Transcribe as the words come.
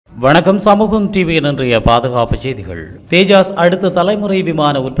வணக்கம் சமூகம் டிவியின் இன்றைய பாதுகாப்பு செய்திகள். தேஜாஸ் அடுத்த தலைமுறை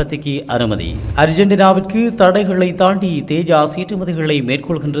விமான உற்பத்திக்கு அனுமதி. அர்ஜென்டினாவிற்கு தடைகளை தாண்டி தேஜாஸ் ஏற்றுமதிகளை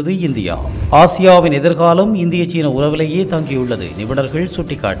மேற்கொள்கின்றது இந்தியா. ஆசியாவின் எதிர்காலம் இந்திய சீன உறவிலேயே தங்கியுள்ளது நிபுணர்கள்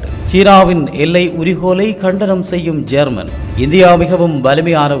சுட்டிக்காட்டு. சீனாவின் எல்லை உரிகோலை கண்டனம் செய்யும் ஜெர்மன். இந்தியா மிகவும்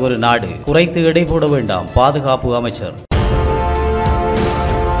வலிமையான ஒரு நாடு, குறைத்து எடை போட வேண்டாம் பாதுகாப்பு அமைச்சர்.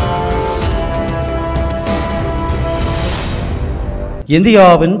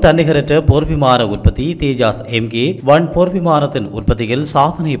 இந்தியாவின் தன்னிகரற்ற போர் விமான உற்பத்தி தேஜாஸ் MK-1 போர் விமானத்தின் உற்பத்தியில்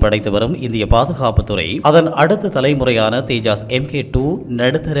சாதனை படைத்து வரும் இந்திய பாதுகாப்புத்துறை அதன் அடுத்த தலைமுறையான தேஜாஸ் MK-2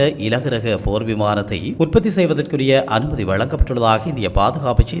 நடுத்தர இலகுரக போர் விமானத்தை உற்பத்தி செய்வதற்குரிய அனுமதி வழங்கப்பட்டுள்ளதாக இந்திய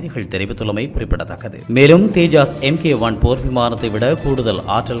பாதுகாப்பு செய்திகள் தெரிவித்துள்ளமை குறிப்பிடத்தக்கது. மேலும் தேஜாஸ் MK-1 போர் விமானத்தை விட கூடுதல்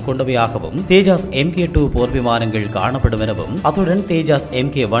ஆற்றல் கொண்டவையாகவும் தேஜாஸ் MK-2 போர் விமானங்கள் காணப்படும் எனவும், அத்துடன் தேஜாஸ்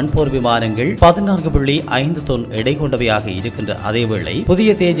MK-1 போர் விமானங்கள் 14.5 தொன் எடை கொண்டவையாக இருக்கின்ற அதேவேளை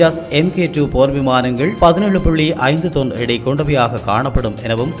புதிய தேஜாஸ் MK-2 போர் விமானங்கள் 17.5 தொன் எடை கொண்டவையாக காணப்படும்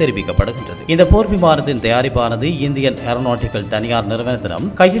எனவும் தெரிவிக்கப்படுகின்றது. இந்த போர் விமானத்தின் தயாரிப்பானது இந்தியன் ஏரோநாட்டிக்கல் தனியார் நிறுவனத்திடம்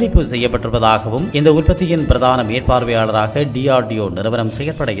கையளிப்பு செய்யப்பட்டிருப்பதாகவும், இந்த உற்பத்தியின் பிரதான மேற்பார்வையாளராக DRDO நிறுவனம்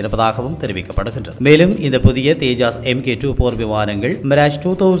செயற்பட இருப்பதாகவும் தெரிவிக்கப்படுகின்றது. மேலும் இந்த புதிய தேஜாஸ் MK-2 போர் விமானங்கள் மிராஜ்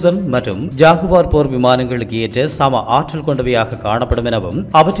 2000 மற்றும் ஜாகுவார் போர் விமானங்களுக்கு ஏற்ற சம ஆற்றல் கொண்டவையாக காணப்படும் எனவும்,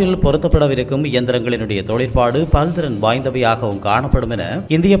 அவற்றில் பொருத்தப்படவிருக்கும் இயந்திரங்களினுடைய தொழிற்பாடு பல்திறன் வாய்ந்தவையாகவும் காணப்படும் என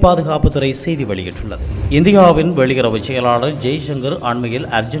இந்திய பாதுகாப்புத்துறை செய்தி வெளியிட்டுள்ளது. இந்தியாவின் வெளியுறவு செயலாளர் ஜெய்சங்கர் அண்மையில்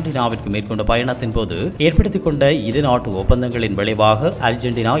அர்ஜென்டினாவிற்கு மேற்கொண்ட பயணத்தின் போது ஏற்படுத்திக் கொண்ட இரு நாட்டு ஒப்பந்தங்களின் விளைவாக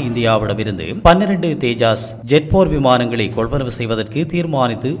அர்ஜென்டினா இந்தியாவிடமிருந்து 12 தேஜாஸ் ஜெட் போர் விமானங்களை கொள்வனவு செய்வதற்கு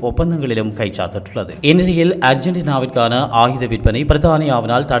தீர்மானித்து ஒப்பந்தங்களிலும் கைச்சாத்திட்டுள்ளது. இந்நிலையில் அர்ஜென்டினாவிற்கான ஆயுத விற்பனை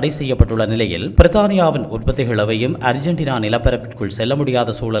பிரித்தானியாவினால் தடை செய்யப்பட்டுள்ள நிலையில் பிரித்தானியாவின் உற்பத்திகள் அவையும் அர்ஜென்டினா நிலப்பரப்பிற்குள் செல்ல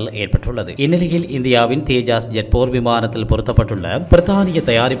முடியாத சூழல் ஏற்பட்டுள்ளது. இந்நிலையில் இந்தியாவின் தேஜாஸ் ஜெட் போர் விமானத்தில் பொருத்தப்பட்டுள்ள பிரித்தானிய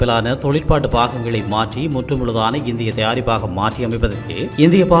தயாரிப்பிலான தொழிற்பாட்டு பாகங்களை மாற்றி முற்றுமுழுதான இந்திய தயாரிப்பாக மாற்றி அமைப்பதற்கு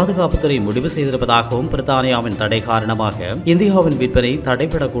இந்திய பாதுகாப்புத்துறை முடிவு செய்திருப்பதாகவும், பிரித்தானியாவின் தடை காரணமாக இந்தியாவின் விற்பனை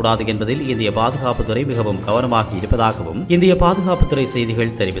தடைபடக்கூடாது என்பதில் இந்திய பாதுகாப்புத்துறை மிகவும் கவனமாக இருப்பதாகவும் இந்திய பாதுகாப்புத்துறை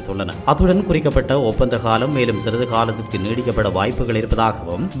செய்திகள் தெரிவித்துள்ளன. அத்துடன் குறிக்கப்பட்ட ஒப்பந்த காலம் மேலும் சிறிது காலத்திற்கு நீடிக்கப்பட வாய்ப்புகள்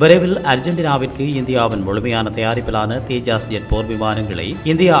இருப்பதாகவும், விரைவில் அர்ஜென்டினாவிற்கு இந்தியாவின் முழுமையான தயாரிப்பிலான தேஜாஸ் ஜெட் போர் விமானங்களை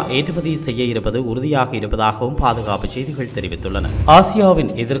இந்தியா ஏற்றுமதி செய்ய இருப்பது உறுதியாக இருப்பதாகவும் பாதுகாப்பு செய்திகள் தெரிவித்துள்ளன.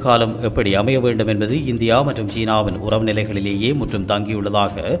 ஆசியாவின் எதிர்காலம் எப்படி அமைய வேண்டும் என்பது இந்தியா மற்றும் சீனாவின் உறவு நிலைகளிலேயே முற்றும்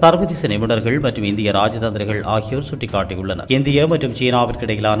தங்கியுள்ளதாக சர்வதேச நிபுணர்கள் மற்றும் இந்திய ராஜதந்திரிகள் ஆகியோர் சுட்டிக்காட்டியுள்ளனர். இந்திய மற்றும் சீனாவிற்கு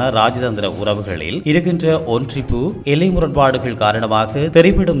இடையிலான ராஜதந்திர உறவுகளில் இருக்கின்ற ஒன்றிப்பு எல்லை முரண்பாடுகள் காரணமாக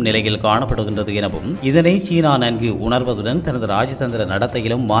தெரிவிடும் நிலையில் காணப்படுகின்றது எனவும், இதனை சீனா நன்கு உணர்வதுடன் தனது ராஜதந்திர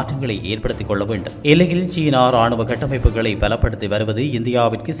நடத்தையிலும் மாற்றங்களை ஏற்படுத்திக் கொள்ள வேண்டும். எல்லையில் சீனா ராணுவ கட்டமைப்புகளை பலப்படுத்தி வருவது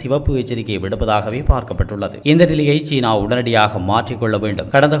இந்தியாவிற்கு சிவப்பு எச்சரிக்கை விடுப்பதாகவே பார்க்கப்பட்டுள்ளது. இந்த நிலையை சீனா உடனடியாக மாற்றிக்கொள்ள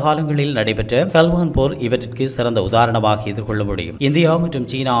வேண்டும். கடந்த காலங்களில் நடைபெற்ற கல்வான் போர் இவற்றிற்கு சிறந்த உதாரணமாக எதிர்கொள்ள முடியும். இந்தியா மற்றும்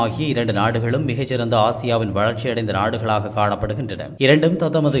சீனா ஆகிய இரண்டு நாடுகளும் மிகச்சிறந்த ஆசியாவின் வளர்ச்சியடைந்த நாடுகளாக காணப்படுகின்றன. இரண்டும்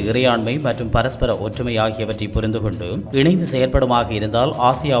தத்தமது இறையாண்மை மற்றும் பரஸ்பர ஒற்றுமை ஆகியவற்றை புரிந்து கொண்டு இணைந்து செயற்படுமாக இருந்தால்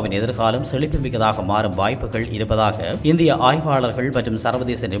ஆசியாவின் எதிர்காலம் செழிப்புமிக்கதாக மாறும் வாய்ப்புகள் இருப்பதாக இந்திய ஆய்வாளர்கள் மற்றும்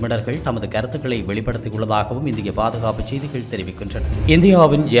சர்வதேச நிபுணர்கள் தமது கருத்துக்களை வெளிப்படுத்தியுள்ளதாகவும் இந்திய பாதுகாப்பு செய்திகள் தெரிவிக்கின்றன.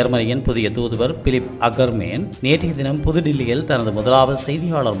 இந்தியாவின் ஜெர்மனியின் புதிய தூதுவர் பிலிப் அகர்மேன் நேற்றைய தினம் புதுடில்லியில் தனது முதலாவது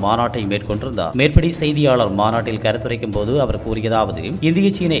செய்தியாளர் மாநாட்டை மேற்கொண்டிருந்தார். மேற்படி செய்தியாளர் மாநாட்டில் கருத்துரைக்கும் போது அவர் கூறியதாவது: இந்திய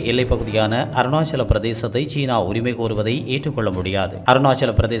சீன எல்லைப் பகுதியான அருணாச்சல பிரதேசத்தை சீனா உரிமை கோருவதை ஏற்றுக்கொள்ள முடியாது.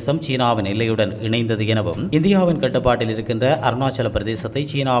 அருணாச்சல பிரதேசம் சீனாவின் எல்லையுடன் இணைந்தது எனவும், இந்தியாவின் கட்டுப்பாட்டில் இருக்கின்ற அருணாச்சல பிரதேசத்தை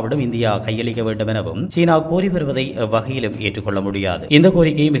சீனாவிடம் இந்தியா கையளிக்க வேண்டும் எனவும் சீனா கோரி வருவதை எவ்வகையிலும் ஏற்றுக்கொள்ள முடியாது. இந்த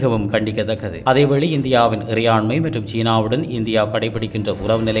கோரிக்கை மிகவும் கண்டிக்கத்தக்கது. அதேவேளை இந்தியாவின் இறையாண்மை மற்றும் சீனாவுடன் இந்தியா கடைபிடிக்கின்ற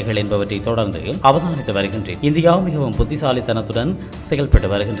உறவு நிலைகள் என்பவற்றை தொடர்ந்து அவதானித்து வருகின்றேன். இந்தியா மிகவும் புத்திசாலித்தனத்துடன் செயல்பட்டு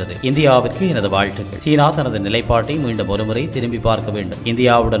வருகின்றது. இந்தியாவிற்கு எனது வாழ்த்துக்கள். சீனா தனது நிலைப்பாட்டை மீண்டும் ஒருமுறை திரும்பி பார்க்க வேண்டும்.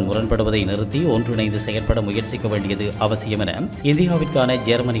 இந்தியாவுடன் முரண்படுவதை நிறுத்தி ஒன்றிணைந்து செயல்பட முயற்சிக்க வேண்டியது அவசியம் என இந்தியாவிற்கான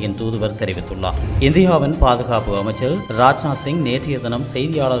ஜெர்மனியின் தூதுவர் தெரிவித்துள்ளார். இந்தியாவின் பாதுகாப்பு அமைச்சர் ராஜ்நாத் சிங் நேற்றைய தினம்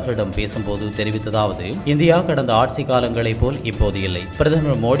செய்தியாளர்களிடம் பேசும்போது தெரிவித்ததாவது: இந்தியா கடந்த ஆட்சி காலங்களைப் போல் இப்போது இல்லை.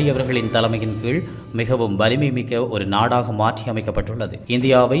 பிரதமர் மோடி அவர்களின் தலைமையின் கீழ் மிகவும் வலிமை மிக்க ஒரு நாடாக மாற்றி அமைக்கப்பட்டுள்ளது.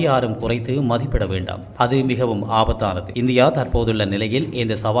 இந்தியாவை யாரும் குறைத்து மதிப்பிட வேண்டாம். அது மிகவும் ஆபத்தானது. இந்தியா தற்போதுள்ள நிலையில்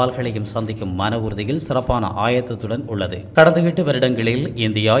இந்த சவால்களையும் சந்திக்கும் மன உறுதியில் சிறப்பான ஆயத்தத்துடன் உள்ளது. கடந்த 8 வருடங்களில்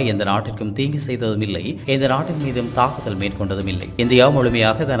இந்தியா எந்த நாட்டிற்கும் தீங்கு செய்ததும் இல்லை, எந்த நாட்டின் மீதும் தாக்குதல் மேற்கொண்டதும் இல்லை. இந்தியா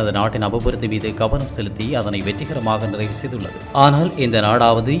முழுமையாக தனது நாட்டின் அபிவிருத்தி மீது கவனம் செலுத்தி அதனை வெற்றிகரமாக நிறைவு செய்துள்ளது. ஆனால் இந்த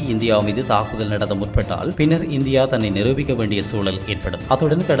நாடாவது இந்தியா மீது தாக்குதல் நடத்த முற்பட்டால் பின்னர் இந்தியா தன்னை நிரூபிக்க வேண்டிய சூழல் ஏற்படும்.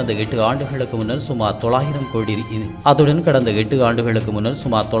 அத்துடன் கடந்த 8 ஆண்டுகளுக்கு முன்னர் சுமார் 900 கோடி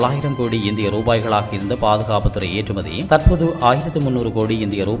இந்திய ரூபாய்களாக இருந்த பாதுகாப்புத்துறை ஏற்றுமதி தற்போது தற்போது 1300 கோடி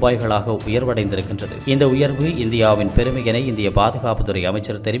இந்திய ரூபாய்களாக உயர்வடைந்திருக்கின்றது. இந்த உயர்வு இந்தியாவின் பெருமை என இந்திய பாதுகாப்புத்துறை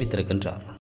அமைச்சர் தெரிவித்திருக்கின்றார்.